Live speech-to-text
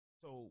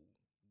So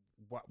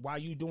why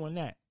you doing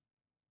that?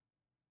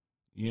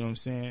 You know what I'm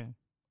saying?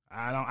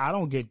 I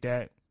don't get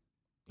that.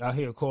 Out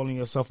here calling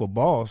yourself a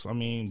boss. I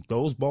mean,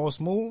 those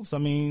boss moves, I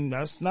mean,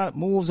 that's not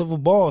moves of a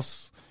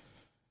boss.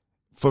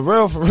 For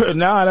real.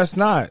 Nah, that's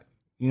not.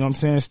 You know what I'm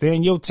saying? Stay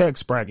in your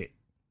tax bracket.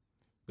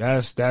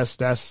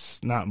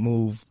 That's not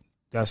move.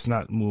 That's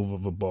not move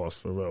of a boss,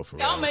 for real.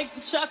 Y'all make the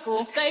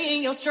chuckle. Stay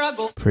in your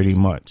struggle. Pretty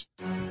much.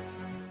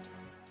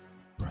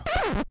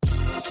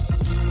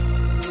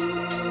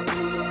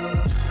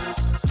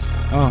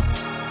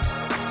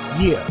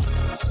 Yeah.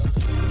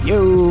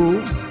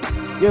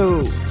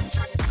 Yo.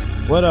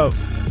 What up?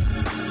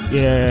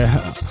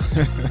 Yeah.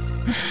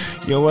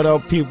 Yo, what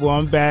up, people?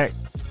 I'm back.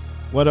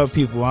 What up,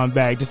 people? I'm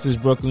back. This is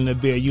Brooklyn the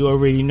Bear. You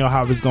already know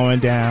how it's going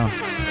down.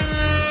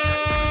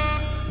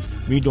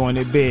 We doing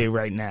it big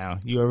right now.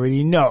 You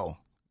already know.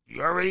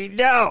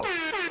 Yeah.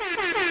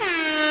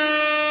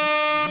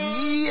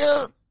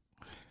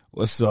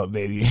 What's up,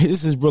 baby?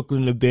 This is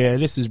Brooklyn the Bear.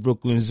 This is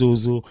Brooklyn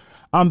Zuzu.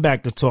 I'm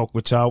back to talk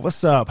with y'all.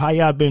 What's up? How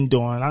y'all been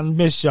doing? I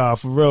miss y'all,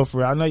 for real.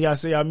 I know y'all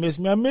say y'all miss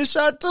me. I miss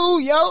y'all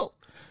too, yo.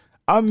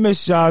 I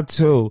miss y'all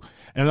too.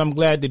 And I'm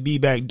glad to be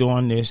back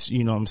doing this,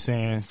 you know what I'm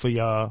saying, for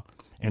y'all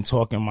and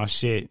talking my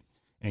shit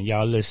and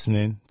y'all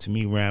listening to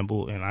me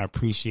ramble. And I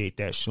appreciate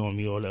that, showing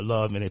me all the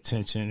love and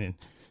attention and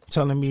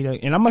telling me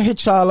that. And I'm going to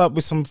hit y'all up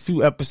with some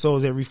few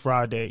episodes every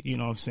Friday, you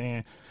know what I'm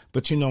saying.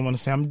 But you know what I'm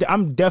saying?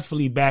 I'm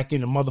definitely back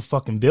in the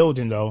motherfucking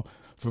building, though.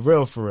 For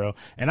real.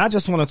 And I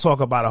just want to talk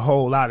about a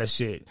whole lot of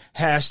shit.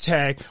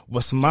 Hashtag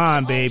what's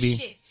mine, baby.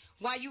 Shit.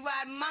 Why you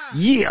ride mine?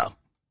 Yeah.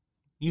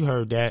 You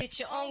heard that. Get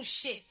your own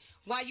shit.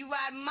 Why you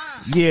ride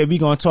mine? Yeah, we're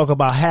going to talk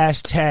about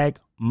hashtag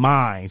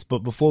mines.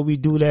 But before we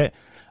do that,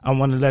 I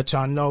want to let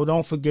y'all know,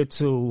 don't forget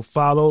to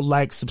follow,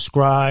 like,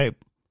 subscribe.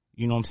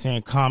 You know what I'm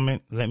saying?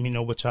 Comment. Let me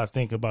know what y'all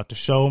think about the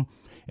show.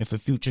 And for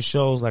future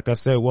shows, like I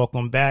said,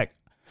 welcome back.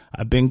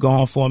 I've been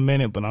gone for a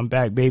minute, but I'm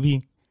back,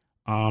 baby.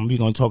 We're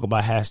going to talk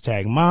about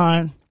hashtag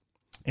mine.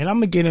 And I'm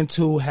going to get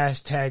into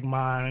hashtag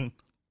mine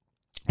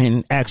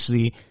and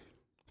actually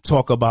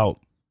talk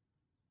about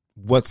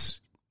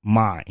what's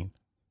mine.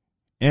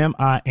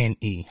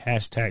 M-I-N-E,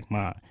 hashtag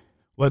mine.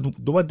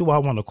 What do I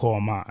want to call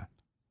mine?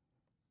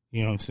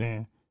 You know what I'm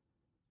saying?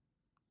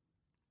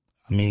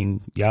 I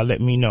mean, y'all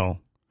let me know.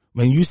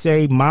 When you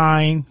say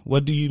mine,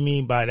 what do you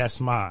mean by that's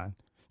mine?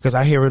 Because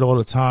I hear it all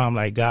the time,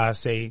 like guys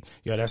say,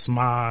 yo, that's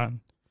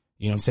mine.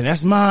 You know what I'm saying?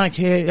 That's mine,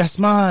 kid. That's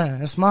mine.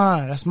 That's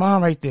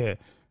mine right there.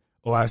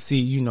 Or I see,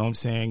 you know what I'm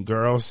saying,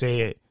 girls say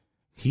it,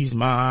 he's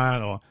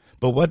mine.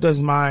 But what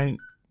does mine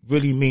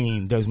really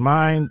mean? Does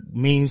mine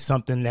mean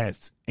something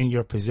that's in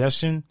your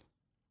possession?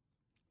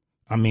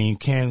 I mean,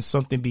 can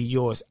something be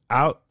yours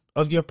out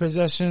of your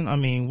possession? I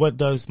mean, what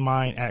does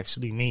mine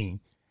actually mean?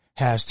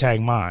 Hashtag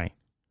mine.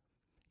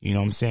 You know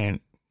what I'm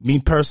saying? Me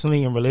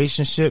personally, in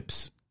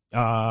relationships,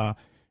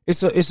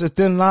 it's a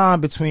thin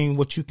line between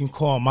what you can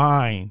call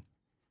mine,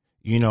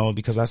 you know,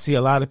 because I see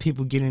a lot of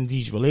people get in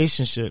these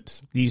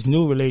relationships, these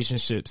new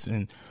relationships,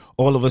 and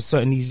all of a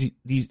sudden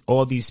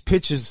all these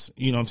pictures,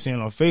 you know what I'm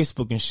saying, on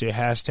Facebook and shit,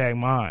 hashtag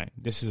mine.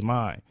 This is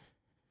mine.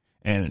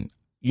 And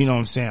you know what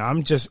I'm saying?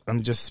 I'm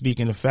just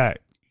speaking the fact,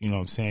 you know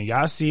what I'm saying?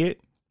 Y'all see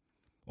it.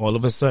 All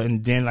of a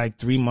sudden, then like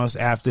 3 months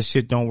after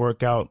shit don't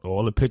work out,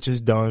 all the pictures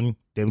done,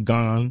 they're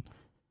gone.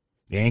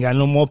 They ain't got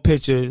no more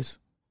pictures.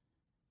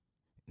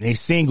 They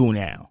single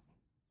now.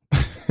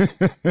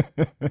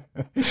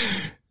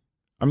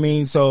 I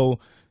mean, so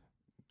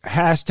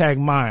hashtag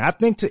mine. I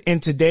think in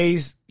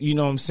today's, you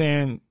know what I'm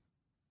saying,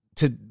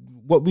 to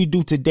what we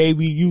do today,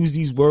 we use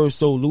these words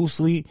so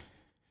loosely,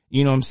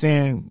 you know what I'm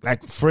saying?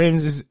 Like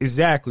friends is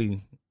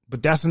exactly,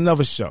 but that's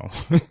another show.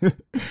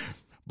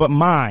 But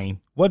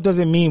mine, what does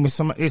it mean when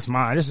somebody, it's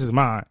mine, this is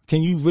mine?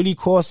 Can you really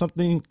call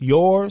something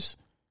yours?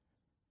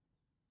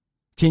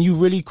 Can you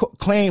really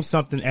claim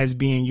something as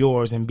being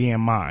yours and being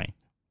mine?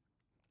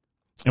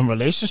 And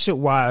relationship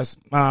wise,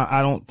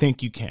 I don't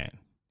think you can.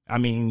 I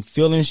mean,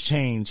 feelings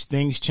change,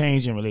 things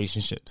change in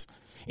relationships.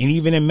 And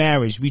even in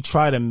marriage, we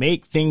try to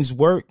make things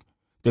work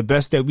the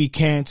best that we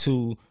can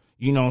to,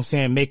 you know what I'm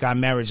saying, make our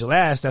marriage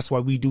last. That's why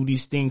we do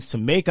these things, to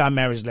make our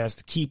marriage last,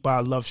 to keep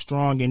our love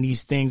strong in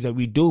these things that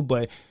we do.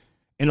 But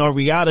in our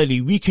reality,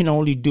 we can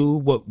only do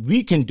what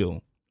we can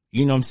do.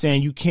 You know what I'm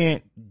saying? You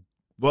can't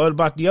worry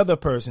about the other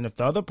person. If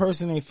the other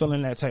person ain't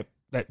feeling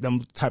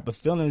them type of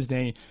feelings,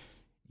 then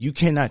you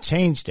cannot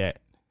change that.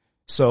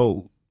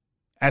 So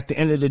at the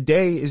end of the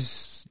day,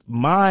 is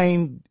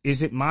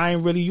it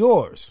mine really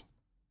yours?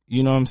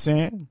 You know what I'm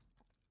saying?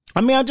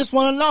 I mean, I just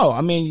want to know.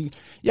 I mean,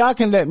 y'all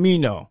can let me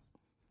know.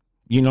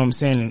 You know what I'm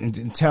saying?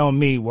 And tell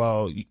me,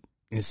 well,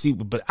 and see,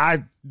 but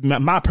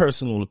my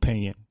personal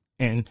opinion,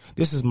 and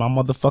this is my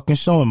motherfucking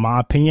show, and my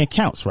opinion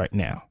counts right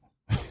now.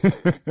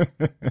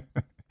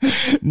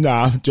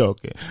 Nah, I'm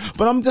joking.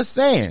 But I'm just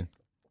saying,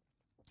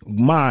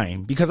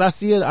 mine, because I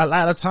see it a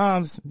lot of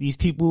times, these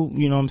people,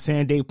 you know what I'm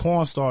saying, they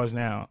porn stars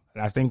now.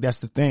 I think that's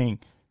the thing.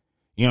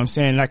 You know what I'm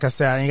saying? Like I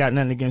said, I ain't got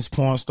nothing against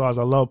porn stars.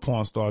 I love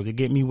porn stars. They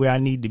get me where I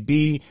need to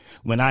be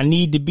when I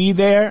need to be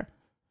there.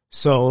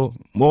 So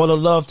more the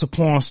love to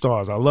porn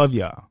stars. I love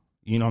y'all.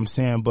 You know what I'm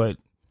saying? But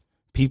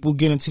people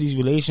get into these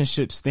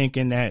relationships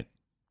thinking that,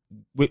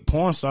 with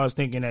porn stars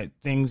thinking that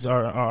things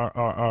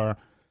are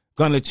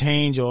going to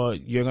change, or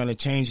you're going to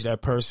change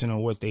that person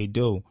or what they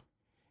do.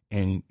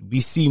 And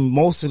we see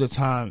most of the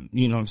time,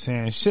 you know what I'm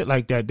saying, shit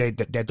like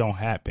that don't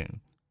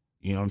happen.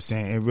 You know what I'm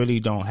saying? It really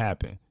don't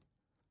happen.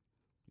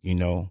 You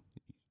know,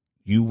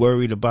 you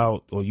worried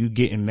about, or you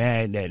getting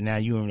mad that now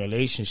you in a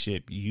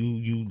relationship,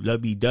 you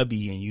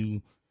lovey-dovey and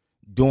you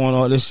doing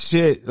all this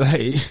shit,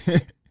 like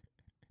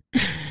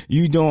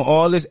you doing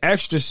all this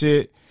extra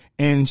shit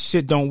and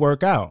shit don't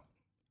work out.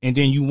 And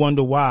then you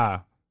wonder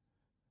why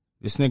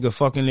this nigga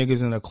fucking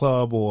niggas in the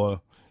club,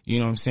 or, you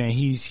know what I'm saying,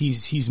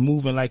 he's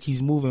moving like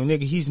he's moving.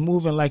 Nigga, he's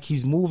moving like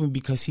he's moving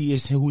because he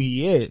is who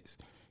he is.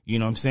 You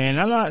know what I'm saying?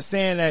 I'm not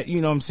saying that, you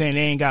know what I'm saying,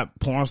 they ain't got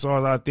porn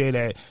stars out there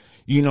that,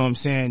 you know what I'm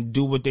saying,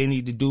 do what they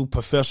need to do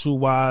professional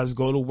wise,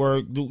 go to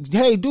work, do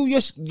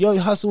your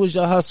hustle is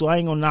your hustle. I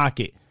ain't gonna knock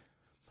it.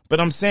 But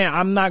I'm saying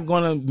I'm not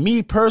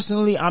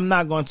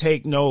gonna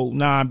take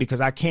no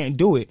because I can't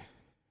do it.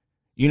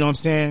 You know what I'm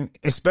saying?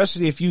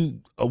 Especially if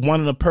you are one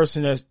of the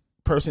person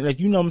that,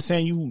 you know what I'm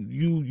saying,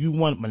 you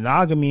want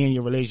monogamy in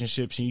your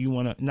relationships, and you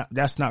want to,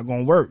 that's not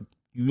gonna work.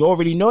 You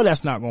already know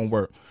that's not gonna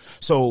work.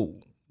 So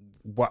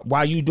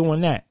why you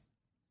doing that?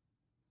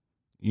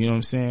 You know what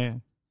I'm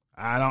saying?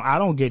 I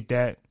don't get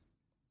that.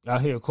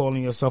 Out here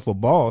calling yourself a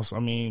boss. I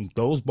mean,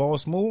 those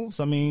boss moves,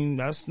 I mean,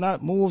 that's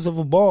not moves of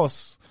a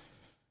boss.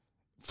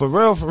 For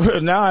real.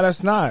 Nah,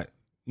 that's not.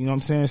 You know what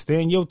I'm saying?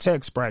 Stay in your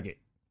tax bracket.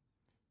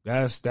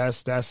 That's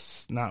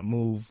not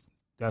move.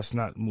 That's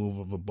not move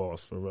of a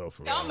boss, for real.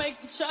 Y'all make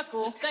you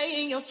chuckle.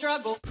 Stay in your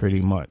struggle.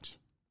 Pretty much.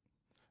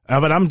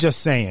 But I'm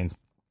just saying.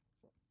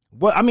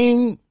 What I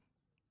mean.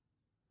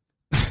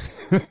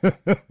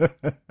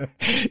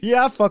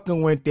 Yeah, I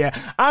fucking went there.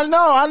 I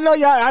know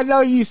y'all. I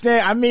know you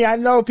saying. I mean, I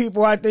know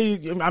people out there.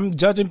 I'm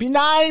judging people.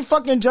 Nah, I ain't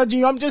fucking judging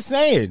you. I'm just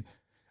saying.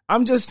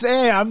 Because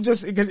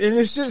and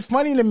it's just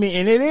funny to me,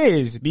 and it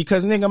is,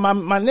 because nigga,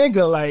 my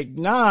nigga, like,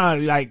 nah,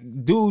 like,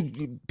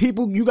 dude,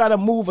 people, you gotta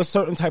move a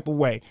certain type of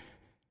way,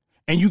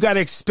 and you gotta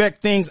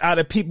expect things out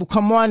of people.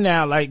 Come on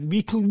now, like,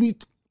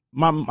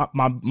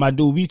 my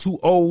dude, we too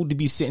old to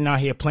be sitting out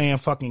here playing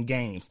fucking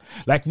games,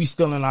 like we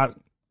still in our,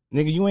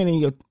 nigga, you ain't in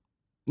your,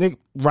 nigga,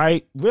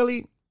 right?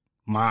 Really?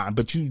 Mine,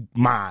 but you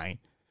mine.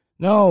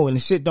 No, and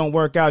the shit don't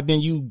work out,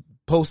 then you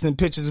posting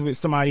pictures with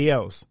somebody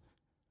else.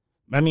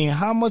 I mean,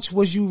 how much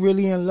was you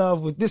really in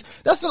love with this?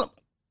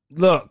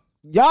 Look,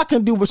 y'all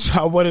can do what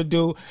y'all want to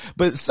do,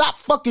 but stop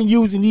fucking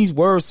using these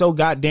words so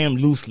goddamn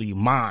loosely.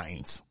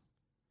 Mines.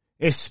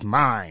 It's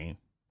mine.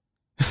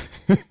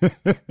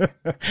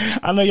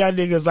 I know y'all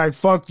niggas like,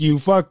 fuck you,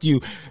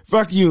 Brooklyn,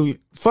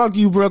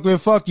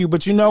 fuck you,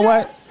 but you know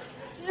what?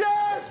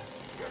 Yes!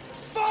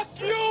 Fuck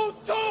you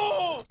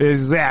too!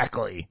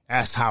 Exactly.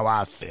 That's how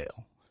I feel.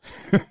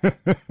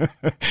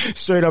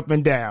 Straight up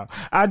and down.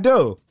 I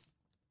do.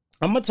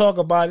 I'm going to talk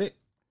about it.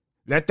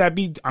 Let that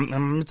be. I'm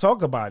going to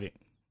talk about it.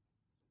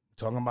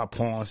 Talking about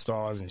porn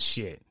stars and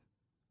shit.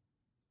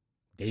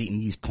 Dating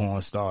these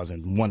porn stars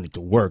and wanting it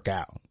to work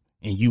out.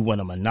 And you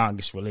want a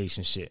monogamous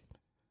relationship.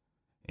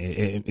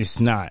 It's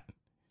not.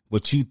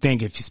 What you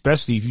think,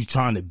 especially if you're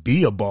trying to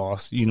be a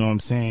boss, you know what I'm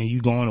saying? You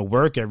going to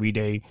work every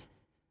day.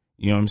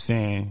 You know what I'm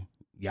saying?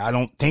 Yeah, I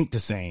don't think the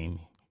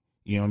same.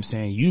 You know what I'm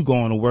saying? You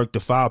going to work to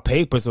file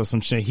papers or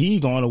some shit. He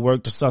going to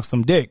work to suck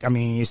some dick. I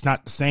mean, it's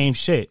not the same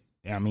shit.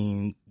 I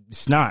mean,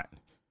 it's not.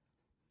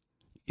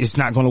 It's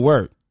not going to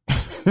work.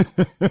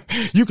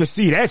 You can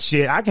see that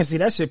shit. I can see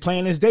that shit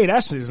plain as day.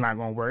 That shit is not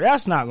going to work.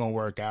 That's not going to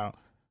work out.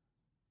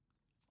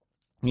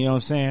 You know what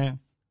I'm saying?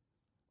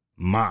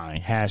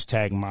 Mine.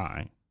 Hashtag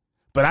mine.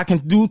 But I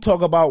can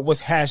talk about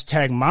what's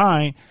hashtag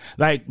mine.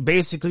 Like,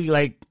 basically,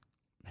 like,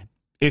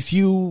 if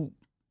you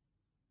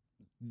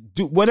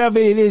do whatever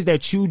it is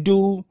that you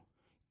do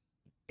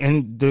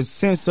in the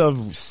sense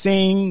of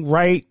sing,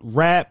 write,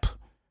 rap,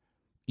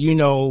 you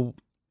know,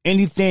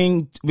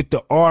 anything with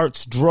the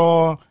arts,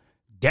 draw,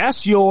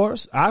 that's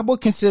yours. I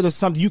would consider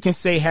something you can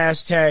say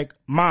hashtag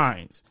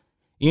mines.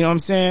 You know what I'm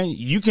saying?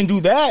 You can do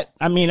that.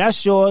 I mean,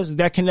 that's yours.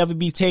 That can never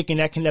be taken.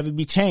 That can never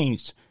be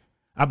changed.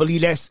 I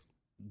believe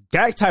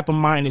that type of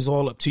mind is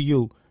all up to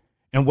you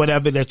and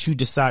whatever that you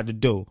decide to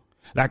do.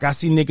 Like, I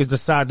see niggas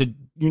decide to,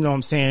 you know what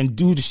I'm saying,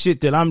 do the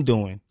shit that I'm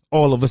doing.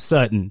 All of a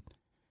sudden,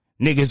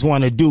 niggas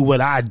want to do what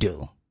I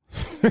do.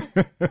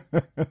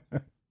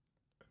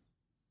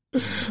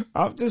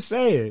 I'm just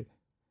saying.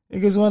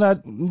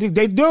 Niggas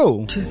they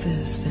do. Truth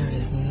is, there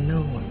is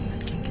no one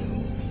that can do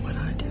what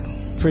I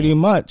do. Pretty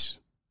much.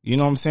 You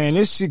know what I'm saying?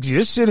 This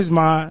shit is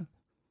mine.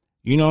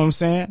 You know what I'm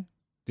saying?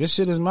 This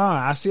shit is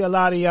mine. I see a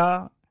lot of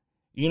y'all.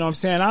 You know what I'm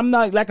saying? I'm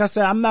not, like I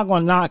said, I'm not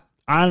going to knock.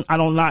 I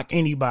don't knock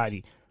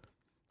anybody.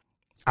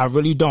 I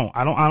really don't.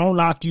 I don't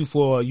knock you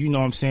for, you know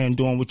what I'm saying,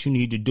 doing what you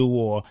need to do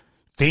or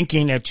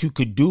thinking that you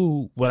could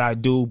do what I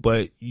do,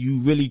 but you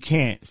really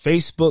can't.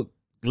 Facebook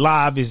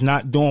Live is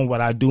not doing what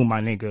I do, my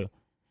nigga.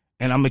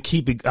 And I'm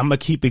gonna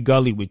keep it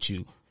gully with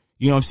you.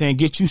 You know what I'm saying?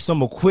 Get you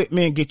some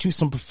equipment, get you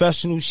some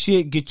professional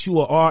shit, get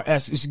you a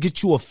RS,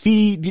 get you a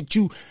feed,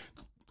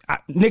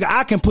 nigga,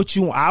 I can put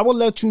you on. I will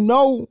let you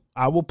know.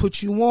 I will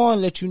put you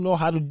on, let you know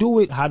how to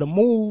do it, how to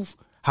move,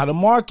 how to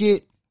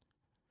market.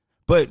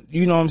 But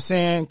you know what I'm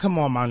saying? Come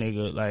on, my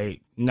nigga. Like,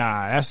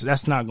 nah,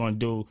 that's not gonna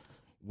do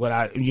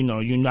what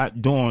you're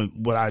not doing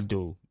what I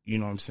do. You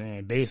know what I'm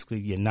saying? Basically,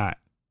 you're not.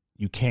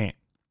 You can't.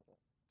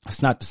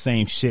 It's not the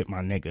same shit, my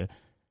nigga.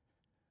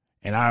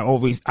 And I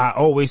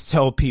always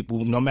tell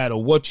people, no matter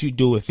what you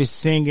do, if it's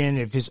singing,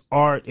 if it's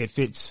art, if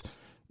it's,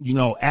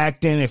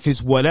 acting, if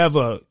it's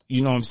whatever,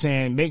 you know what I'm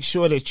saying? Make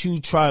sure that you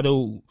try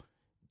to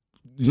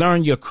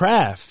learn your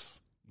craft.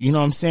 You know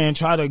what I'm saying?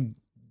 Try to,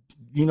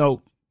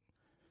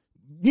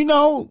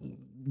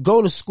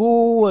 go to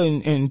school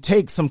and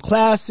take some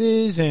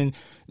classes and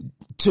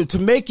to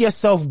make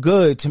yourself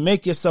good, to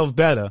make yourself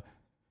better.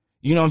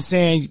 You know what I'm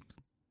saying?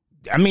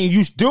 I mean,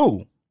 you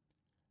do.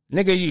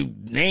 Nigga,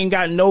 they ain't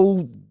got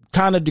no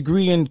kind of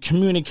degree in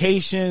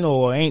communication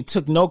or ain't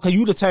took no, cause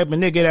you the type of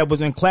nigga that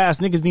was in class,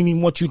 niggas didn't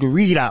even want you to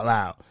read out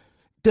loud.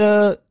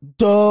 The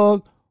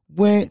dog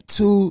went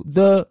to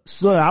the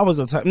store. I was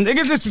a type,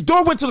 nigga, this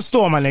dog went to the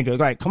store, my nigga.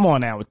 Like, come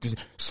on now with this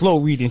slow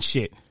reading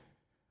shit.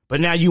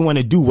 But now you want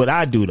to do what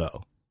I do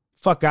though.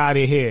 Fuck out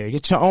of here.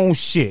 Get your own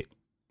shit.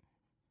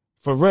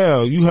 For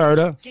real, you heard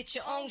her. Get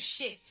your own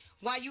shit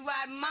while you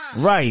ride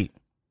mine. Right.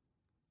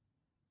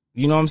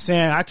 You know what I'm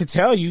saying? I can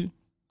tell you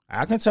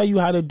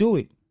how to do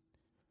it.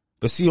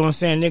 But see what I'm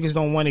saying? Niggas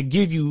don't want to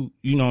give you,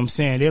 you know what I'm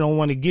saying? They don't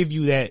want to give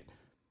you that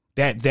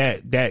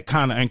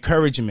kind of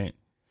encouragement.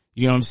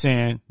 You know what I'm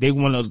saying? They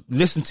want to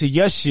listen to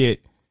your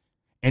shit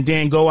and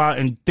then go out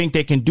and think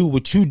they can do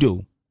what you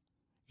do.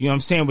 You know what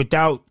I'm saying?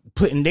 Without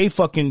putting they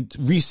fucking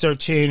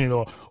research in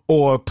it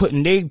or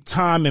putting their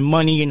time and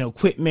money and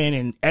equipment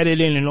and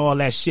editing and all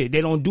that shit.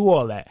 They don't do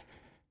all that.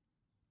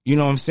 You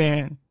know what I'm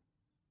saying?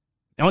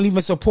 They don't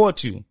even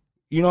support you.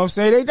 You know what I'm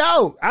saying? They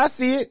don't. I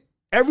see it.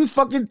 Every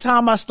fucking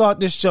time I start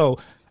this show,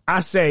 I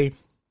say,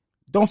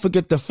 don't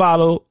forget to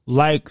follow,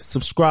 like,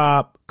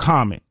 subscribe,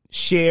 comment,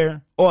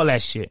 share, all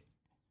that shit.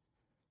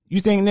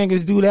 You think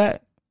niggas do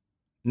that?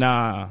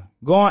 Nah.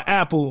 Go on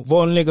Apple,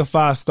 vote a nigga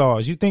 5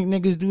 stars. You think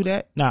niggas do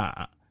that?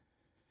 Nah.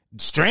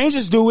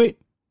 Strangers do it.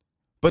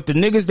 But the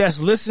niggas that's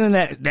listening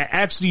that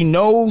actually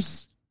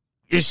knows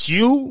it's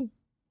you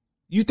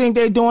think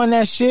they doing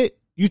that shit?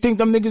 You think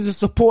them niggas is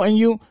supporting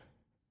you?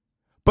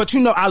 But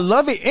I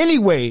love it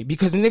anyway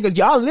because niggas,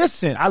 y'all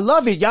listen. I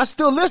love it. Y'all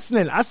still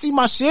listening. I see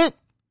my shit.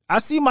 I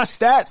see my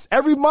stats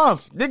every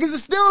month. Niggas are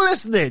still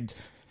listening.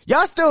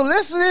 Y'all still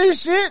listening and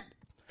shit.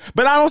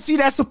 But I don't see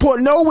that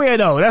support nowhere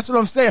though. That's what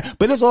I'm saying.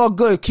 But it's all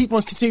good. Keep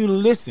on continuing to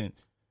listen.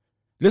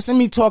 Listen to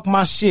me talk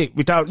my shit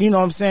without, you know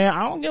what I'm saying?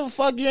 I don't give a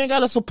fuck. You ain't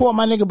got to support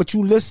my nigga, but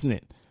you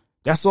listening.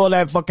 That's all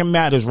that fucking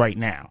matters right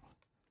now.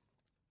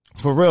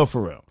 For real,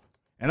 for real.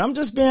 And I'm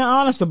just being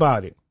honest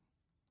about it.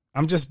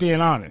 I'm just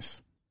being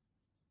honest.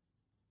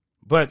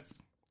 But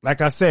like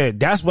I said,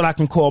 that's what I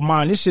can call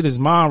mine. This shit is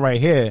mine right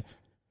here.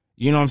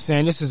 You know what I'm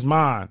saying? This is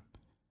mine.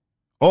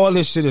 All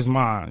this shit is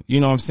mine.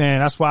 You know what I'm saying?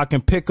 That's why I can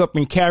pick up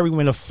and carry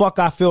when the fuck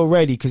I feel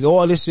ready, because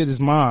all this shit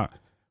is mine.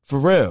 For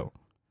real.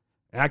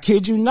 And I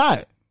kid you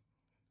not.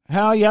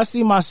 Hell yeah, I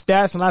see my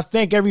stats and I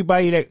thank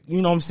everybody that,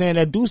 you know what I'm saying,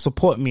 that do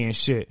support me and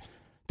shit.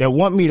 That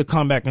want me to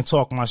come back and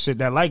talk my shit,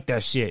 that like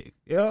that shit.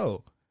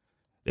 Yo.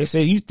 They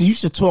say you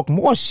should talk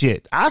more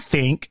shit. I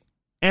think.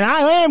 And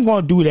I am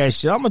going to do that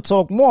shit. I'm going to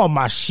talk more of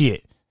my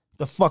shit.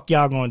 The fuck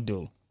y'all going to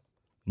do?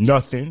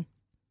 Nothing.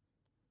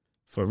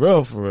 For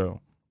real, for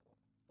real.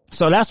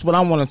 So that's what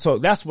I want to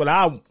talk. That's what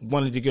I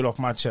wanted to get off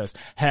my chest.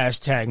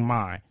 Hashtag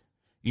mine.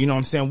 You know what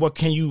I'm saying? What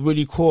can you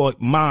really call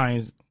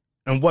mine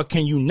and what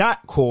can you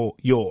not call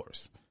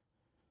yours?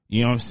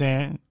 You know what I'm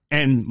saying?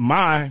 And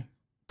my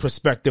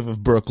perspective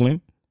of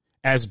Brooklyn,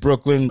 as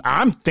Brooklyn,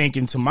 I'm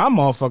thinking to my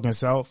motherfucking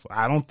self,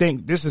 I don't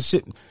think this is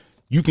shit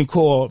you can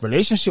call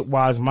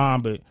relationship-wise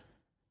mine, but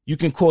you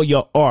can call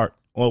your art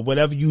or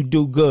whatever you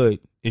do good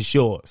is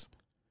yours.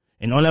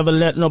 And don't ever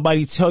let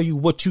nobody tell you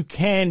what you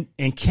can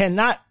and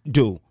cannot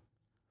do.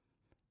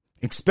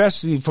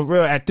 Especially for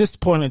real, at this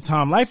point in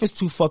time, life is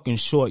too fucking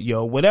short,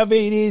 yo. Whatever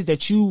it is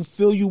that you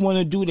feel you want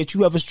to do, that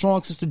you have a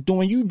strong sister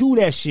doing, you do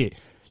that shit.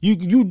 You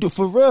do,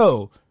 for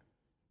real.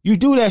 You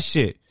do that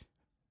shit.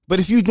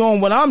 But if you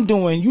doing what I'm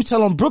doing, you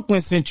tell them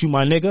Brooklyn sent you,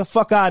 my nigga.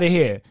 Fuck out of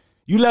here.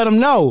 You let them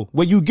know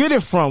where you get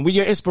it from, where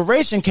your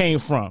inspiration came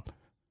from.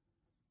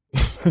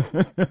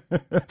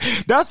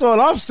 That's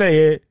all I'm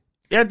saying.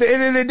 At the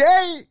end of the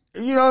day,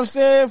 you know what I'm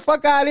saying?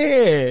 Fuck out of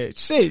here.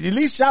 Shit, at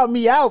least shout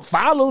me out.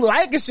 Follow,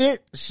 like and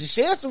shit.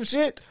 Share some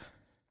shit.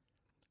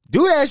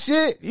 Do that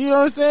shit. You know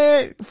what I'm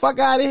saying? Fuck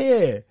out of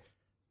here.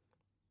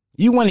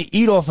 You want to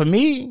eat off of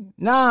me?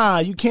 Nah,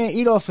 you can't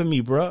eat off of me,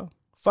 bro.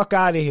 Fuck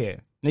out of here.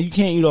 Now, you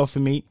can't eat off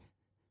of me.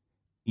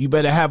 You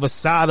better have a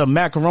side of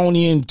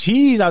macaroni and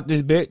cheese out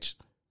this bitch.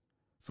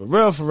 For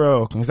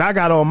real, because I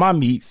got all my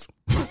meats.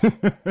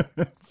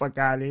 Fuck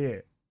out of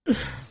here.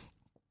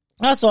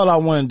 That's all I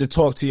wanted to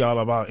talk to y'all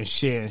about and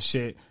share and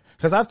shit.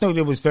 Because I think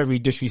it was very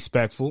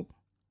disrespectful.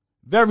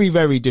 Very,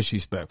 very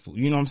disrespectful.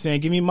 You know what I'm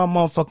saying? Give me my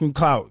motherfucking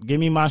clout. Give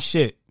me my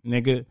shit,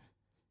 nigga.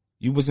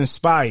 You was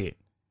inspired.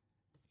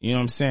 You know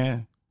what I'm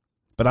saying?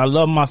 But I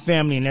love my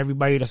family and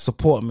everybody that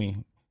support me.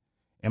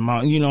 And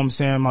my, you know what I'm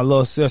saying? My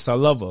little sis, I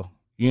love her.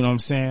 You know what I'm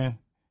saying?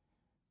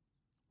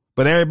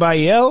 But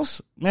everybody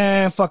else,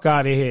 man, fuck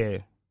out of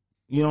here.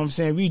 You know what I'm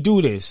saying? We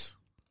do this.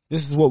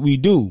 This is what we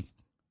do.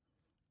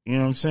 You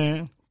know what I'm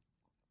saying?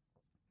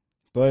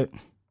 But,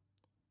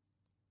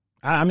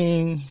 I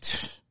mean,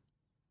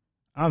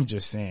 I'm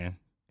just saying,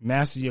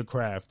 master your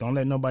craft. Don't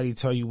let nobody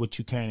tell you what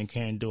you can and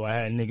can't do. I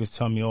had niggas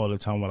tell me all the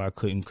time what I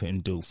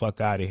couldn't do.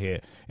 Fuck out of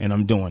here. And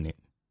I'm doing it.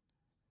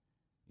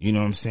 You know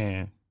what I'm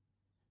saying?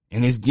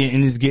 And it's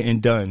getting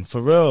done.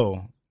 For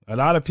real. A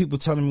lot of people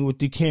telling me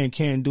what you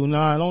can't do.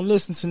 Nah, don't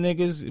listen to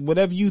niggas.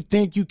 Whatever you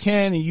think you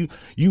can and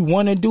you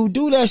want to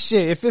do that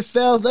shit. If it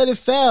fails, let it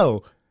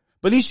fail.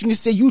 But at least you can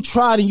say you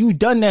tried and you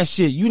done that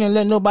shit. You didn't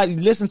let nobody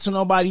listen to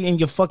nobody in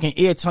your fucking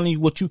ear telling you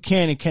what you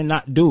can and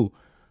cannot do.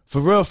 For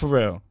real, for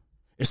real.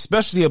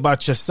 Especially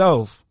about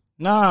yourself.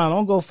 Nah,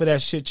 don't go for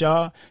that shit,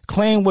 y'all.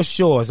 Claim what's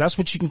yours. That's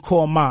what you can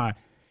call mine.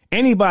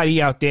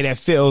 Anybody out there that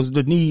feels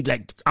the need,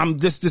 like,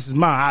 this is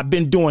mine. I've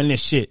been doing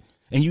this shit.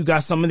 And you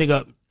got some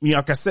nigga, you know,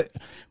 like I said,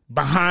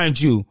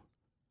 behind you.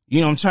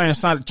 You know, I'm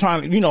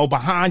trying, you know,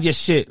 behind your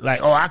shit.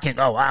 Like, I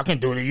can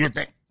do it. You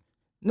think?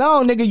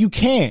 No, nigga, you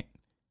can't.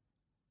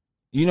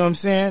 You know what I'm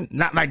saying?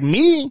 Not like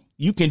me.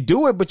 You can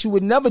do it, but you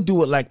would never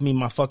do it like me,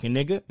 my fucking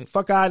nigga.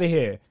 Fuck out of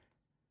here.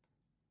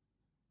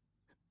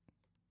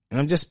 And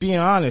I'm just being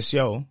honest,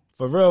 yo.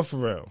 For real, for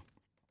real.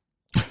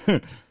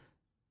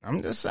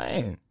 I'm just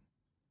saying.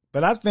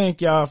 But I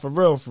think y'all, for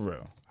real.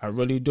 I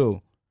really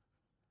do.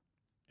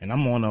 And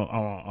I'm on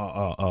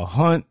a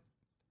hunt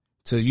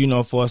to, you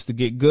know, for us to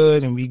get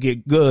good and we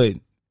get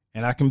good.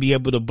 And I can be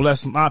able to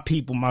bless my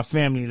people, my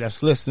family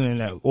that's listening,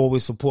 that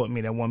always support me,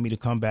 that want me to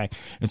come back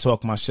and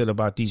talk my shit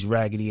about these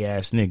raggedy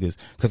ass niggas.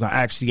 Cause I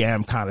actually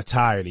am kind of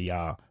tired of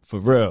y'all. For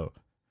real.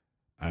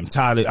 I'm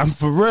tired of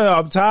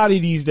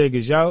these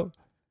niggas, yo.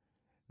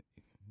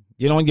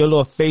 Get on your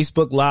little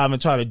Facebook Live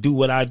and try to do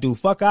what I do.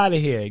 Fuck out of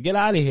here. Get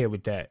out of here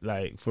with that.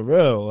 Like, for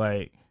real.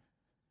 Like,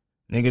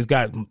 niggas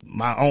got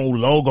my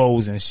own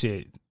logos and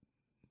shit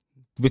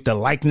with the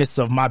likeness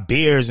of my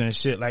beers and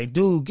shit. Like,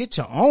 dude, get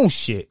your own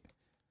shit.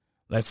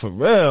 Like, for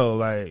real.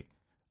 Like,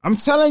 I'm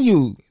telling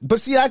you.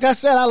 But see, like I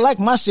said, I like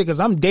my shit because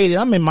I'm dated.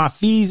 I'm in my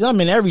feeds. I'm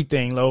in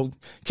everything, lo.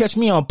 Catch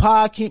me on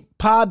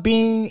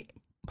Podbean,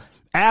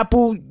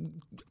 Apple.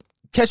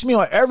 Catch me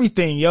on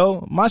everything,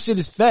 yo. My shit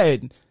is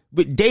fed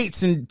with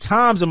dates and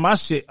times of my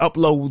shit,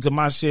 uploads of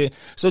my shit.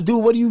 So,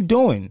 dude, what are you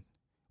doing?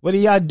 What are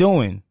y'all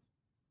doing?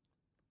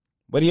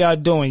 What are y'all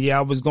doing? Yeah,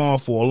 I was gone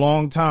for a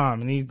long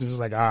time. And he was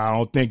like, I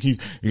don't think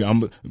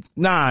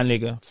nah,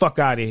 nigga, fuck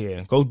out of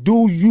here. Go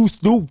do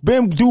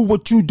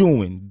what you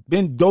doing.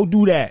 Go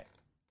do that.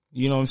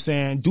 You know what I'm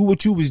saying? Do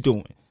what you was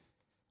doing.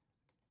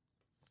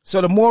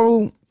 So the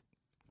moral,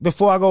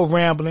 before I go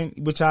rambling,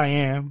 which I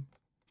am,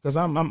 because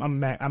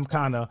I'm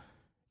kind of,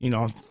 you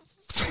know,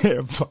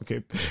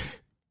 fucking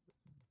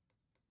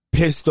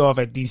pissed off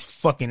at these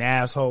fucking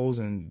assholes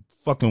and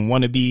fucking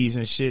wannabes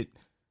and shit.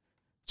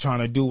 Trying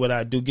to do what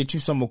I do. Get you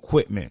some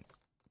equipment.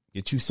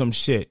 Get you some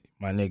shit,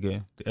 my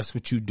nigga. That's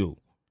what you do.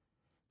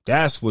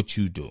 That's what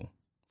you do.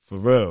 For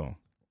real.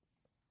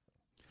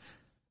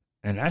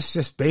 And that's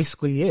just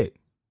basically it.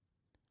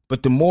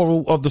 But the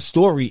moral of the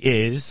story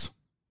is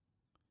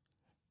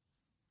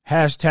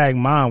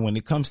 #mine. When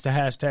it comes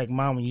to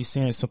 #mine, when you're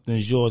saying something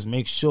is yours,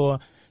 make sure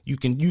you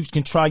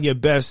can try your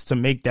best to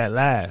make that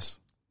last.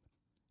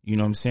 You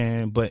know what I'm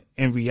saying? But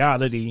in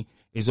reality,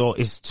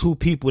 it's two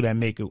people that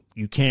make it.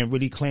 You can't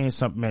really claim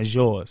something as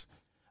yours.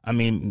 I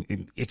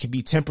mean, it could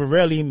be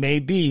temporarily,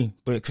 maybe,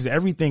 but because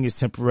everything is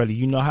temporary.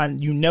 You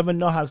never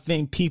know how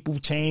people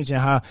change and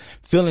how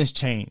feelings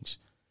change.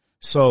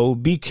 So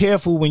be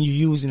careful when you're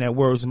using that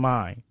word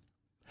mine.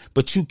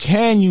 But you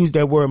can use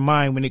that word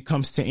mine when it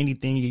comes to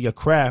anything in your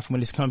craft,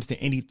 when it comes to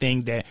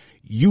anything that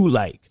you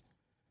like,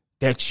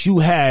 that you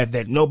have,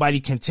 that nobody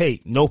can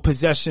take. No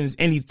possessions,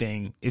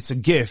 anything. It's a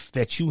gift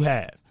that you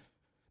have.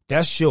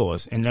 That's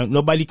yours, and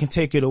nobody can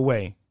take it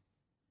away,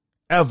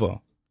 ever.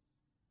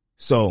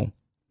 So,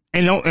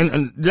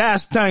 and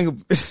last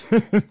time,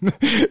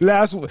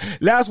 last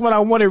one, I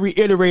want to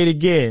reiterate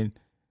again.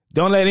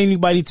 Don't let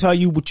anybody tell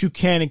you what you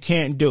can and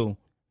can't do.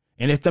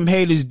 And if them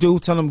haters do,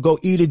 tell them go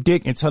eat a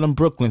dick and tell them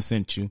Brooklyn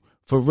sent you.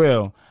 For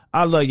real,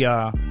 I love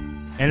y'all,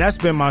 and that's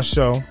been my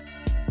show.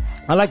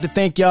 I'd like to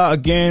thank y'all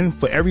again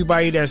for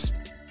everybody that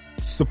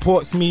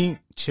supports me,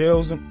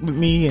 chills with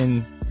me,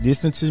 and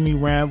listen to me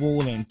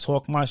ramble and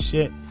talk my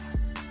shit.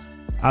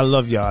 I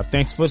love y'all.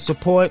 Thanks for the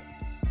support.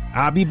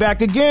 I'll be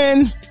back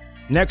again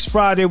next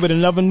Friday with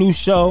another new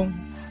show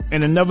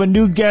and another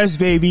new guest,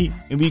 baby.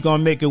 And we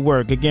gonna make it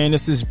work. Again,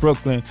 this is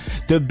Brooklyn,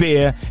 the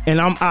Bear,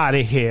 and I'm out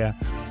of here.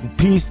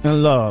 Peace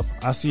and love.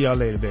 I'll see y'all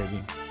later,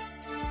 baby.